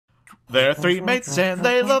They're three mates and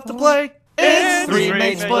they love to play. It's Three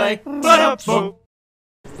Mates Play. And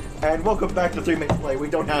welcome back to Three Mates Play. We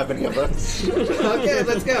don't have any of us. Okay,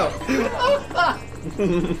 let's go.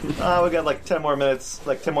 We got like 10 more minutes.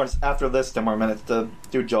 Like 10 more after this, 10 more minutes to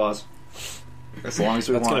do Jaws. As long as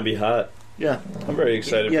we That's want. gonna be hot. Yeah. I'm very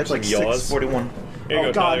excited Yeah, for it's some like yaws. 6:41. Here you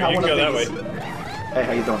go, God, Tyler. You can go that way. Hey,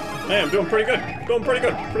 how you doing? Hey, I'm doing pretty good. Doing pretty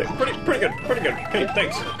good. Pretty good. Pretty good. Hey,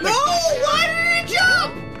 thanks. No! Why did he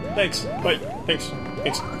jump? Thanks. Bye. Thanks.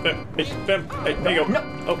 Thanks. Hey, Fem. Hey, there you go. No.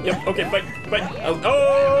 Oh, yep. Okay, bye. Bye.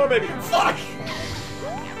 Oh, baby. Fuck!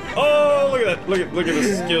 Oh, look at that. Look at the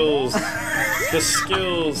skills. The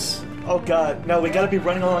skills. Oh god, no, we gotta be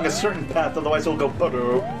running along a certain path, otherwise we'll go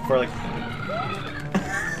for like...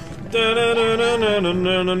 Let's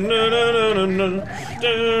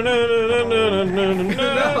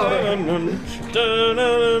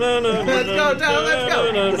go, Tyler, let's go.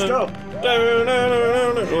 Let's go!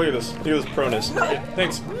 Look at this. Look at this proness. Okay,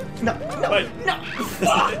 thanks. No, Bye. no!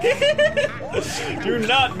 Fuck! Do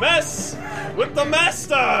not mess with the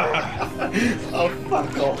master! Oh,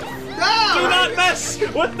 fuck off. Do not mess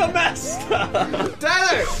with the master!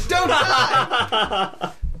 Tyler, don't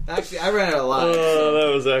die! Actually, I ran out of lines. Oh, that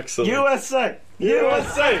was excellent. USA!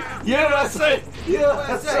 USA! USA!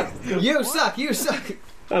 USA! You suck, you suck!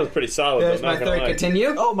 That was pretty solid. There's though, my not gonna third lie.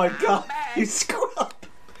 continue. Oh my god, you scrub!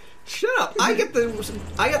 Shut up! I get the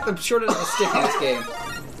short end of the stick in this game.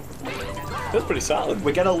 That's pretty solid.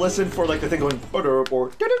 We gotta listen for like the thing going or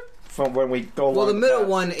from when we go along. Well, the middle path.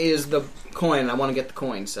 one is the coin. I want to get the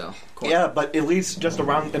coin, so. Coin. Yeah, but it leads just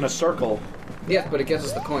around in a circle. Yeah, but it gives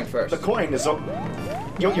us the coin first. The coin is... Yo,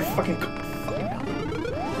 you're fucking...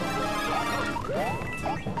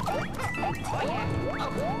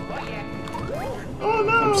 Oh no!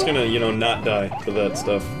 I'm just gonna, not die for that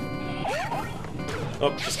stuff.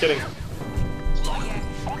 Oh, just kidding.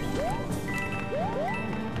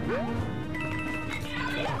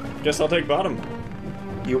 Guess I'll take bottom.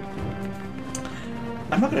 You...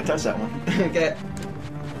 I'm not gonna touch that one. Okay.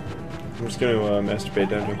 I'm just gonna masturbate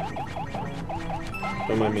down here.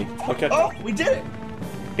 Don't mind me. I'll catch Oh, we did it!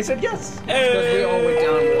 It said yes! Because we all went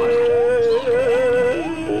down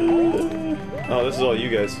one. Oh, this is all you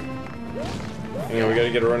guys. Anyway, we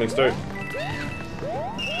gotta get a running start.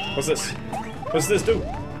 What's this? What's this do?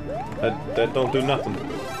 That don't do nothing.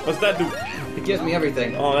 What's that do? It gives me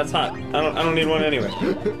everything. Oh, that's hot. I don't need one anyway.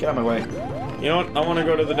 Get out of my way. You know what? I want to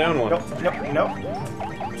go to the down one. Nope.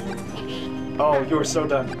 Oh, you were so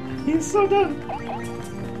done. He's so done.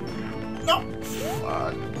 No!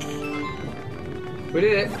 Fuck. We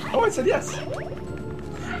did it. Oh, it said yes!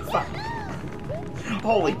 Fuck.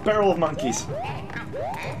 Holy barrel of monkeys.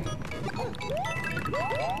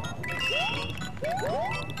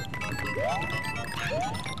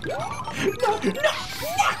 No!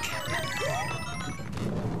 Fuck!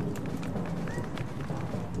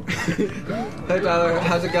 Hey Tyler,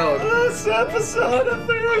 how's it going? This episode of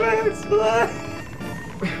Three Mates Play.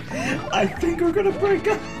 I think we're gonna break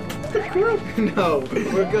up the group. No,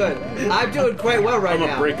 we're good. I'm doing quite well right I'm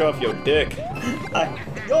gonna now. break off your dick.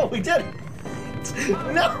 Oh, we did it!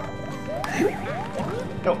 No!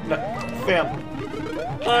 No, fam.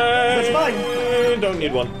 That's mine. Don't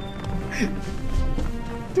need one.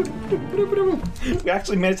 We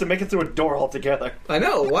actually managed to make it through a door altogether. I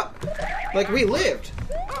know, what? Like, we lived.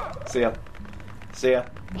 See ya. See ya.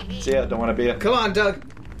 See ya. Don't want to be it. Come on, Doug.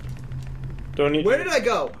 Don't need. Where did I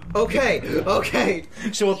go? Okay.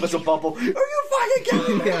 Show up as a bubble. Are you fucking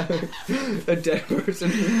kidding me? Yeah. A dead person.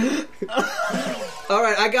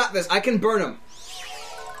 Alright, I got this. I can burn him.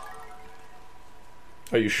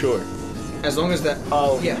 Are you sure? As long as that...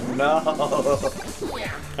 Oh, yeah. no.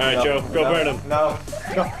 Alright, Joe, go burn him. No.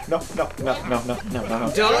 Doug,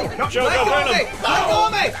 Joe, let go go burn of me! him. Let go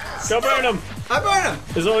of me! Go burn him. I burn him!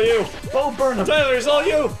 It's all you. Oh, burn him. Tyler, it's all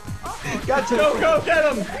you. Gotcha. Go get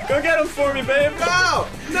him. Go get him for me, babe. No!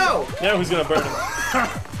 No! Now who's gonna burn him?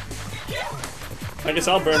 I guess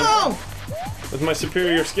I'll burn him No! with my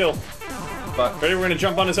superior skill. Fuck. Ready? We're gonna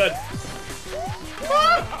jump on his head.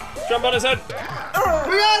 Jump on his head. We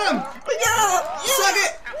got him! Suck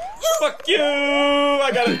it! Fuck you!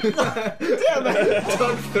 I got it. Damn it.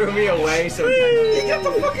 Doug threw me away, so... You got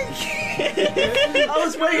the fucking key. I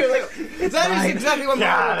was waiting like... That is exactly what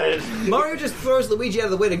Mario... Mario just throws Luigi out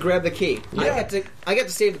of the way to grab the key. Yeah. I get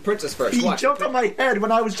to save the princess first. He Watch. jumped on my head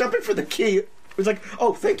when I was jumping for the key. It was like,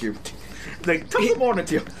 oh, thank you. Like, top of the morning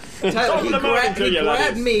to you. Tyler, he the morning to he you, that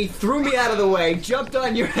grabbed is. me, threw me out of the way, jumped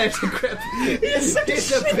on your head to grip.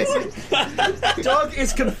 Disappeared. Doug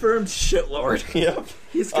is confirmed shitlord. Yep.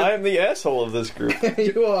 He's I am the asshole of this group.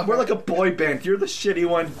 You are. We're like a boy band. You're the shitty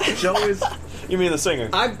one. Joe is. You mean the singer?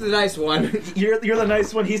 I'm the nice one. You're the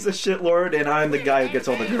nice one. He's the shitlord, and I'm the guy who gets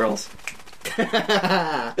all the girls.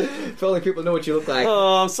 If only people know what you look like.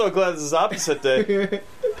 Oh, I'm so glad this is opposite day.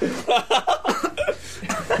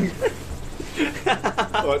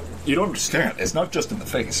 But you don't understand. It's not just in the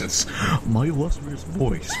face. It's my illustrious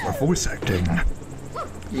voice for voice acting.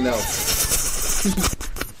 No.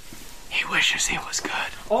 He wishes he was good.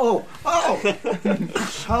 Oh!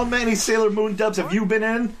 How many Sailor Moon dubs have you been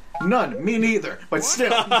in? None. Me neither. But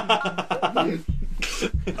still.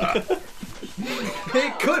 He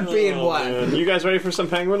could be in one. Man, you guys ready for some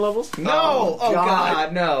penguin levels? No! Oh,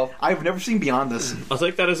 God, no. I've never seen beyond this. I'll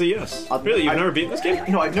take that as a yes. Really, you've never beaten this game?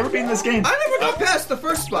 No, I've never been in this game. I never got past the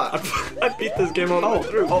first spot. I beat this game all the way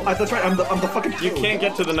through. That's right. I'm the fucking. You can't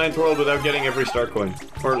get to the 9th world without getting every star coin.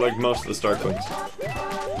 Or, like, most of the star coins.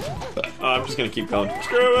 I'm just gonna keep going.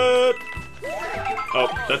 Screw it! Oh,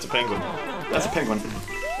 that's a penguin. That's a penguin.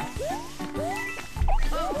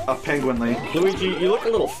 A penguin, Lee. Luigi, you look a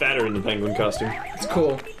little fatter in the penguin costume. It's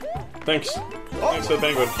cool. Thanks. Thanks for the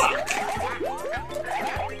penguin.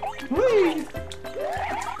 Whee!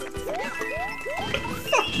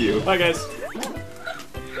 Fuck you. Bye, guys.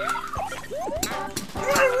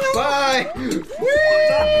 Bye!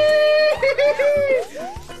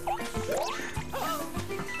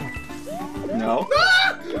 No.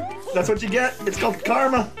 That's what you get. It's called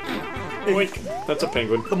karma. Oink. That's a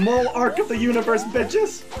penguin. The mole arc of the universe,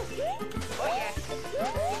 bitches.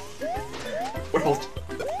 We're hold.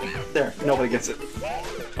 There. Nobody gets it.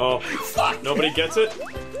 Oh. Fuck. Nobody gets it?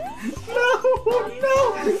 No.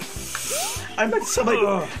 I meant somebody.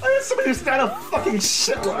 Who's not a fucking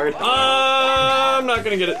shitlord. I'm not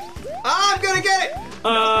gonna get it. I'm gonna get it!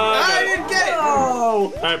 I didn't get it!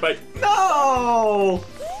 No. Alright, bye. No.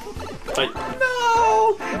 Bye.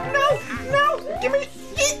 No. Give me.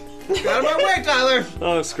 Get out of my way, Tyler!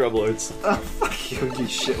 Oh, Scrublords. Oh, fuck you, you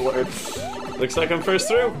shitlord. Looks like I'm first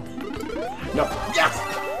through. No. Yes.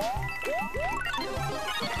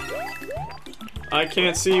 I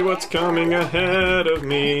can't see what's coming ahead of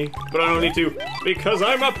me, but I don't need to because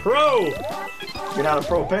I'm a pro. You're not a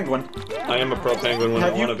pro penguin. I am a pro penguin when I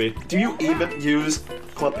want to be. Do you even use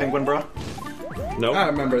Club Penguin, bro? No. I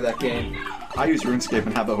remember that game. I use RuneScape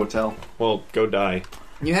and Habbo Hotel. Well, go die.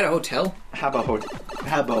 You had a hotel? Habbo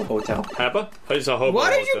Hotel. Happa? I just a hobo. Why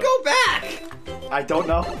did you go back? I don't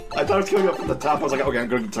know. I thought it was going up from the top. I was like, okay, I'm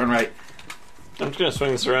going to turn right. I'm just gonna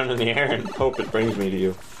swing this around in the air and hope it brings me to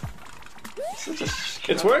you. Such a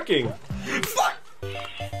It's working. fuck.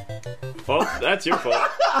 Well, that's your fault.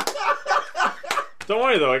 Don't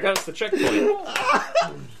worry though, I got us the checkpoint.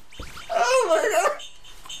 Oh my god.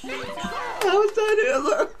 How was that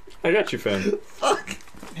answer? I got you, fam. Fuck.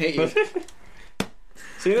 Hate you.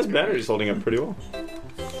 See, this battery's holding up pretty well.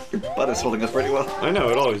 Your butt is holding up pretty well, I know,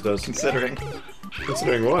 it always does. considering.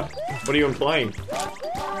 Considering what? What are you implying?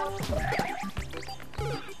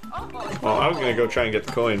 Oh, I was gonna go try and get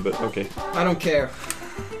the coin, but okay. I don't care.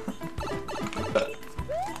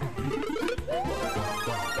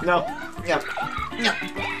 No. Yeah.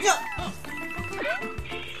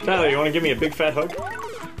 Tyler, you wanna give me a big fat hug?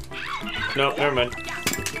 No, never mind.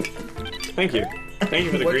 Thank you. Thank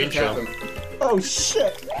you for the What green just shell. happened? Oh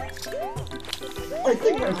shit. I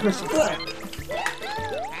think I'm Chris Black.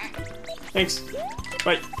 Thanks.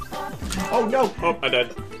 Bye. Oh no. Oh, I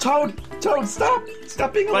died. Toad, stop.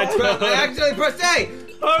 Stop being Bye, alive. Toad. I accidentally pressed A!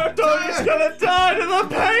 Oh, Tony's gonna die to the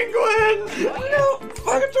penguin! No.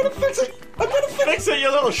 Fuck, I'm trying to fix it. Fix it, you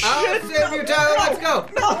little I'll shit! save you, Tyler. Let's go.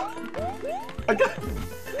 No. I got.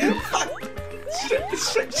 Fuck.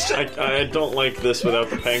 Shit. I don't like this without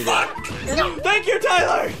the penguin. No. Thank you,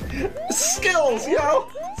 Tyler! Skills, yo.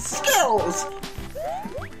 Skills.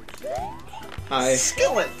 Hi.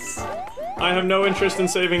 Skillets. I have no interest in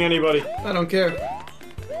saving anybody. I don't care.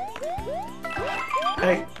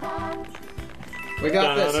 Hey. We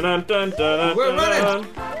got this. We're We're running.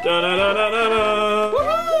 Woohoo!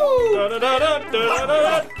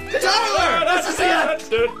 Tyler! This is it.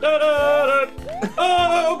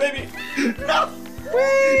 Oh, baby! No.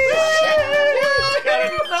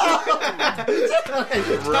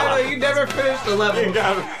 Tyler, you never finished the level. You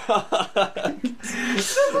got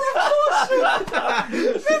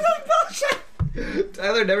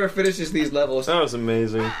Tyler never finishes these levels. That was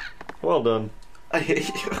amazing. Well done. I hate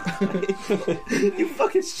you. You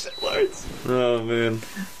fucking shitlords. Oh, man.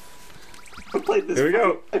 I played this. Here we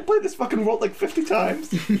go. I played this fucking world like 50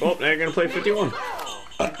 times. Oh, now you're gonna play 51.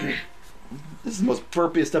 This is the most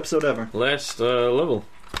burpiest episode ever. Last level.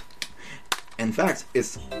 In fact,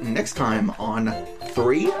 it's next time on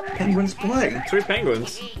 3 Penguins Play. 3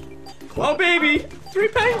 penguins. Oh, baby! 3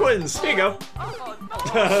 penguins! Here you go.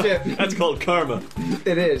 Shit. That's called karma.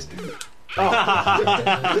 It is. Oh.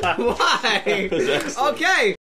 Why? That's excellent. Okay.